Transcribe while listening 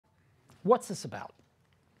what's this about?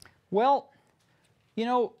 Well, you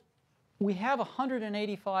know, we have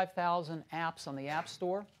 185,000 apps on the App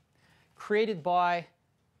Store created by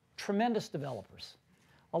tremendous developers.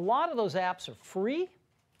 A lot of those apps are free,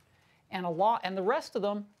 and the rest of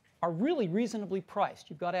them are really reasonably priced.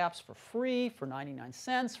 You've got apps for free, for 99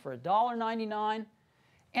 cents, for $1.99,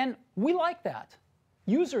 and we like that.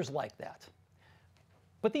 Users like that.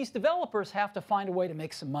 But these developers have to find a way to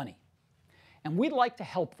make some money, and we'd like to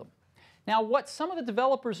help them. Now, what some of the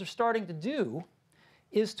developers are starting to do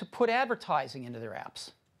is to put advertising into their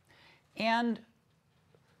apps. And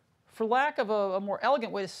for lack of a more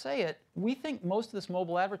elegant way to say it, we think most of this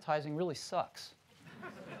mobile advertising really sucks.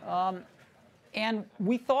 And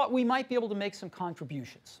we thought we might be able to make some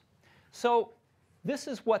contributions. So this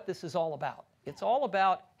is what this is all about. It's all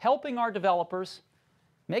about helping our developers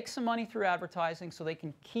make some money through advertising so they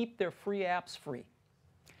can keep their free apps free.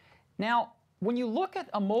 Now, when you look at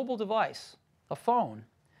a mobile device, a phone,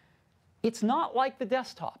 it's not like the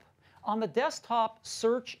desktop. On the desktop,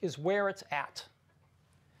 search is where it's at.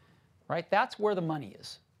 Right? That's where the money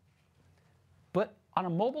is. But on a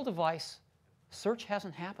mobile device, search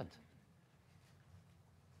hasn't happened.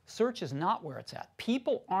 Search is not where it's at.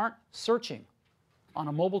 People aren't searching on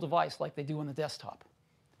a mobile device like they do on the desktop.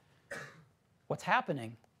 What's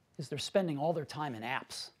happening is they're spending all their time in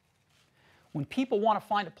apps. When people want to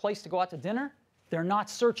find a place to go out to dinner, they're not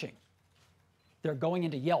searching. They're going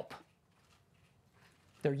into Yelp.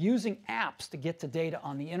 They're using apps to get to data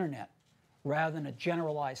on the internet rather than a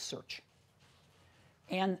generalized search.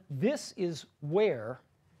 And this is where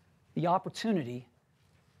the opportunity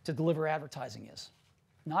to deliver advertising is.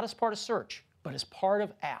 Not as part of search, but as part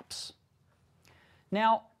of apps.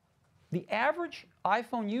 Now, the average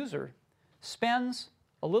iPhone user spends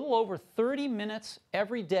a little over 30 minutes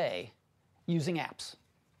every day using apps.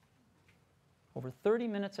 Over 30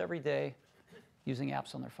 minutes every day using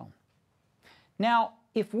apps on their phone. Now,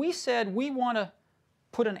 if we said we want to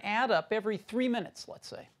put an ad up every 3 minutes, let's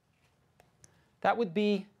say, that would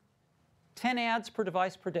be 10 ads per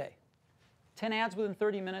device per day. 10 ads within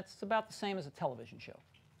 30 minutes, it's about the same as a television show.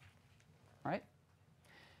 Right?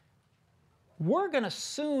 We're going to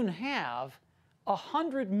soon have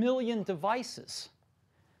 100 million devices.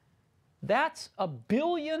 That's 1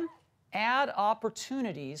 billion ad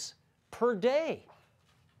opportunities per day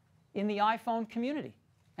in the iPhone community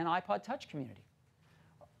and iPod Touch community.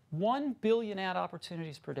 1 billion ad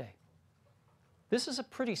opportunities per day. This is a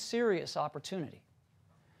pretty serious opportunity.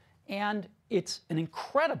 And it's an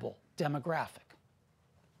incredible demographic.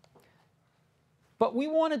 But we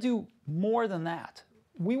want to do more than that.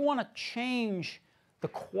 We want to change the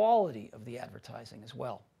quality of the advertising as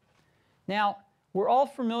well. Now, we're all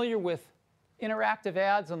familiar with interactive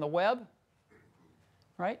ads on the web,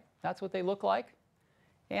 right? That's what they look like.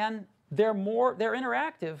 And they're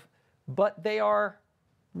interactive, but they are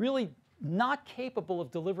really not capable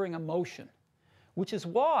of delivering emotion, which is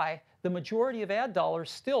why the majority of ad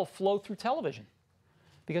dollars still flow through television,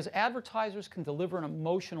 because advertisers can deliver an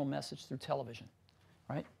emotional message through television,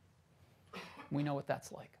 right? We know what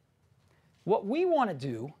that's like. What we want to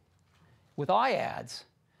do with iAds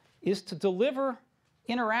is to deliver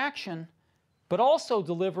interaction, but also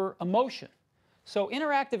deliver emotion. So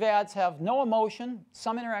interactive ads have no emotion,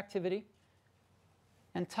 some interactivity,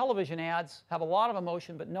 and television ads have a lot of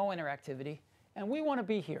emotion but no interactivity, and we want to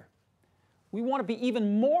be here. We want to be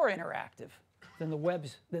even more interactive than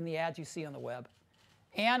the ads you see on the web,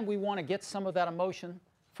 and we want to get some of that emotion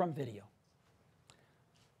from video.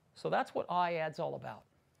 So that's what iAd's all about.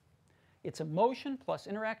 It's emotion plus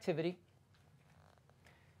interactivity.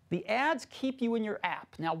 The ads keep you in your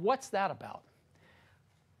app. Now, what's that about?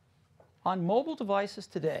 On mobile devices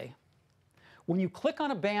today, when you click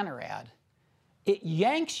on a banner ad, it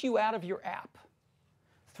yanks you out of your app,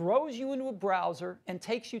 throws you into a browser, and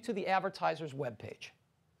takes you to the advertiser's webpage.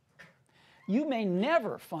 You may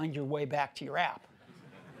never find your way back to your app.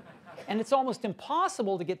 And it's almost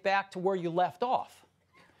impossible to get back to where you left off.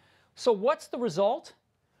 So what's the result?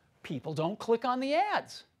 People don't click on the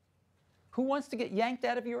ads. Who wants to get yanked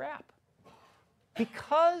out of your app?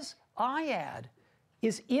 Because iAd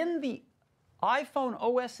is in the iPhone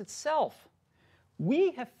OS itself,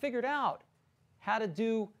 we have figured out how to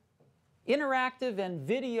do interactive and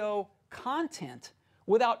video content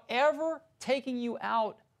without ever taking you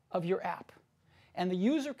out of your app. And the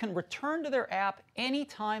user can return to their app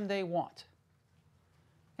anytime they want.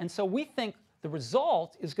 And so we think the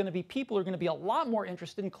result is going to be people are going to be a lot more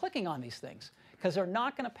interested in clicking on these things because they're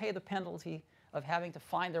not going to pay the penalty of having to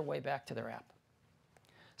find their way back to their app.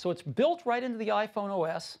 So it's built right into the iPhone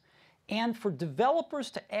OS. And for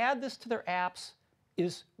developers to add this to their apps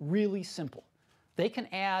is really simple. They can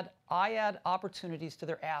add iAd opportunities to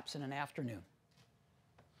their apps in an afternoon.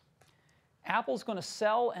 Apple's going to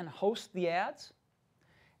sell and host the ads,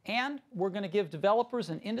 and we're going to give developers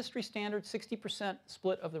an industry standard 60%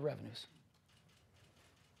 split of the revenues.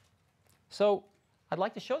 So I'd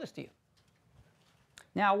like to show this to you.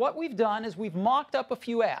 Now, what we've done is we've mocked up a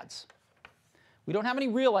few ads. We don't have any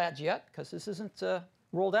real ads yet, because this isn't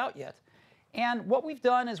rolled out yet. And what we've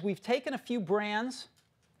done is we've taken a few brands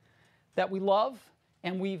that we love,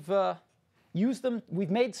 and we've used them. We've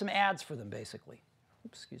made some ads for them, basically.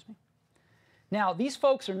 Oops, excuse me. Now, these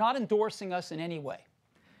folks are not endorsing us in any way.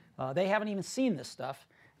 They haven't even seen this stuff.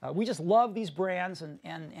 We just love these brands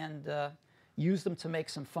and use them to make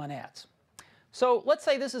some fun ads. So let's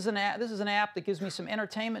say this is an app that gives me some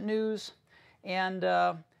entertainment news, and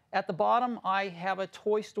at the bottom I have a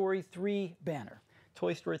Toy Story 3 banner.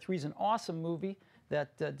 Toy Story 3 is an awesome movie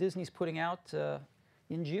that Disney's putting out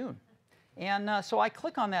in June. And so I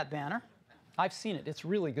click on that banner. I've seen it. It's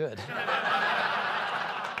really good.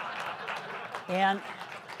 And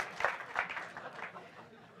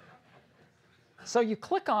so you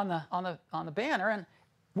click on the banner, and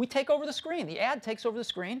we take over the screen. The ad takes over the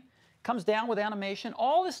screen, comes down with animation.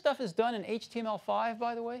 All this stuff is done in HTML5,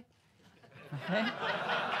 by the way. Okay?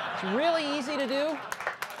 It's really easy to do.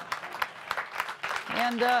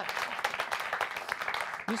 And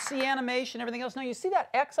you see animation, everything else. Now, you see that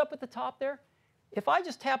X up at the top there? If I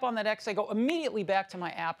just tap on that X, I go immediately back to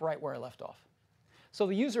my app right where I left off. So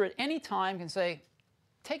the user at any time can say,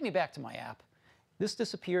 take me back to my app. This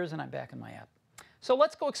disappears, and I'm back in my app. So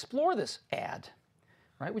let's go explore this ad,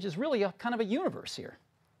 right, which is really kind of a universe here.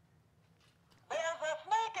 There's a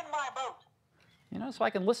snake in my boat. You know, so I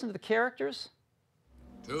can listen to the characters.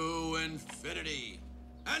 To infinity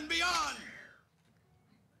and beyond.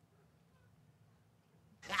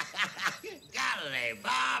 Golly,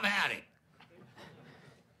 Bob, howdy.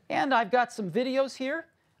 And I've got some videos here.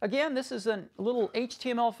 Again, this is a little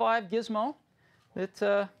HTML5 gizmo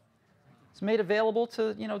that is made available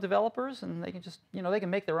to developers, and they can just they can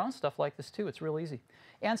make their own stuff like this too. It's real easy.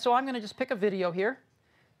 And so I'm going to just pick a video here,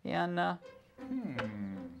 and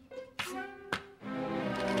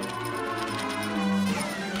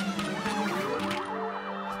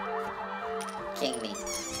King me.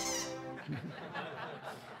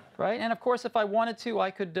 right. And of course, if I wanted to,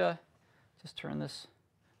 I could just turn this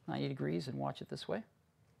 90 degrees and watch it this way.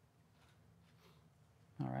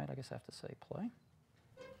 All right, I guess I have to say play.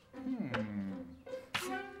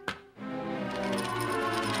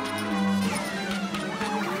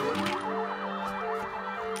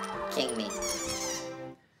 King me.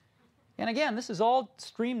 And again, this is all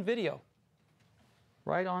streamed video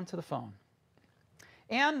right onto the phone.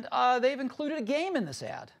 And they've included a game in this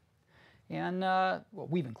ad. And, well,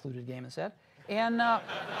 we've included a game in this ad. And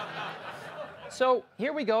so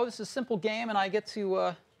here we go. This is a simple game, and I get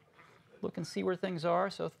to look and see where things are.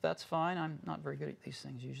 So that's fine. I'm not very good at these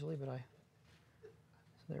things usually, but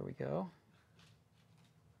so there we go.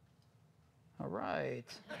 All right.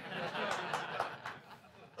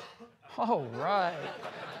 All right.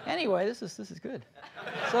 Anyway, this is good.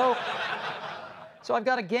 So I've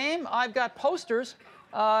got a game. I've got posters.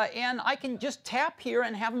 And I can just tap here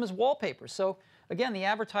and have them as wallpapers. So again, the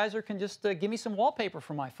advertiser can just give me some wallpaper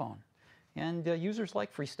for my phone. And users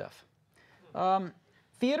like free stuff.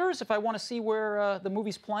 Theaters, if I want to see where the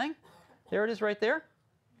movie's playing, there it is right there.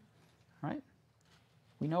 Right?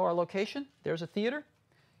 We know our location. There's a theater.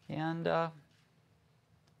 And so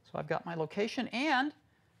I've got my location. And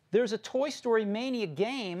there's a Toy Story Mania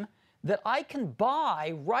game that I can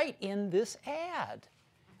buy right in this ad.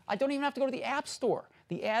 I don't even have to go to the App Store.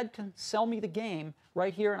 The ad can sell me the game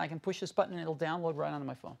right here, and I can push this button, and it'll download right onto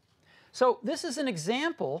my phone. So this is an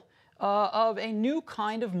example of a new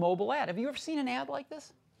kind of mobile ad. Have you ever seen an ad like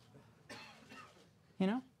this? You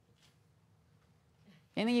know?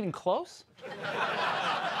 Anything even close?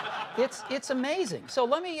 It's amazing. So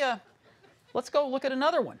let's go look at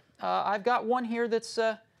another one. I've got one here that's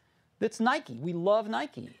Nike. We love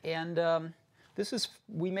Nike, and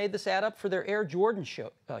we made this ad up for their Air Jordan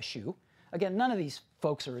shoe. Again, none of these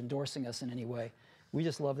folks are endorsing us in any way. We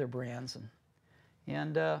just love their brands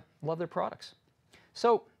and love their products.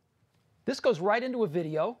 So this goes right into a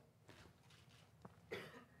video.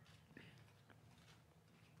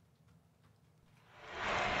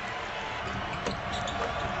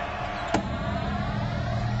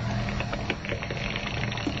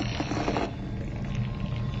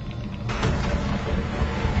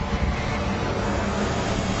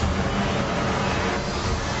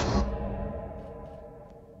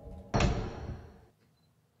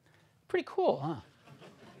 Pretty cool, huh?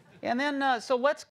 And then, so let's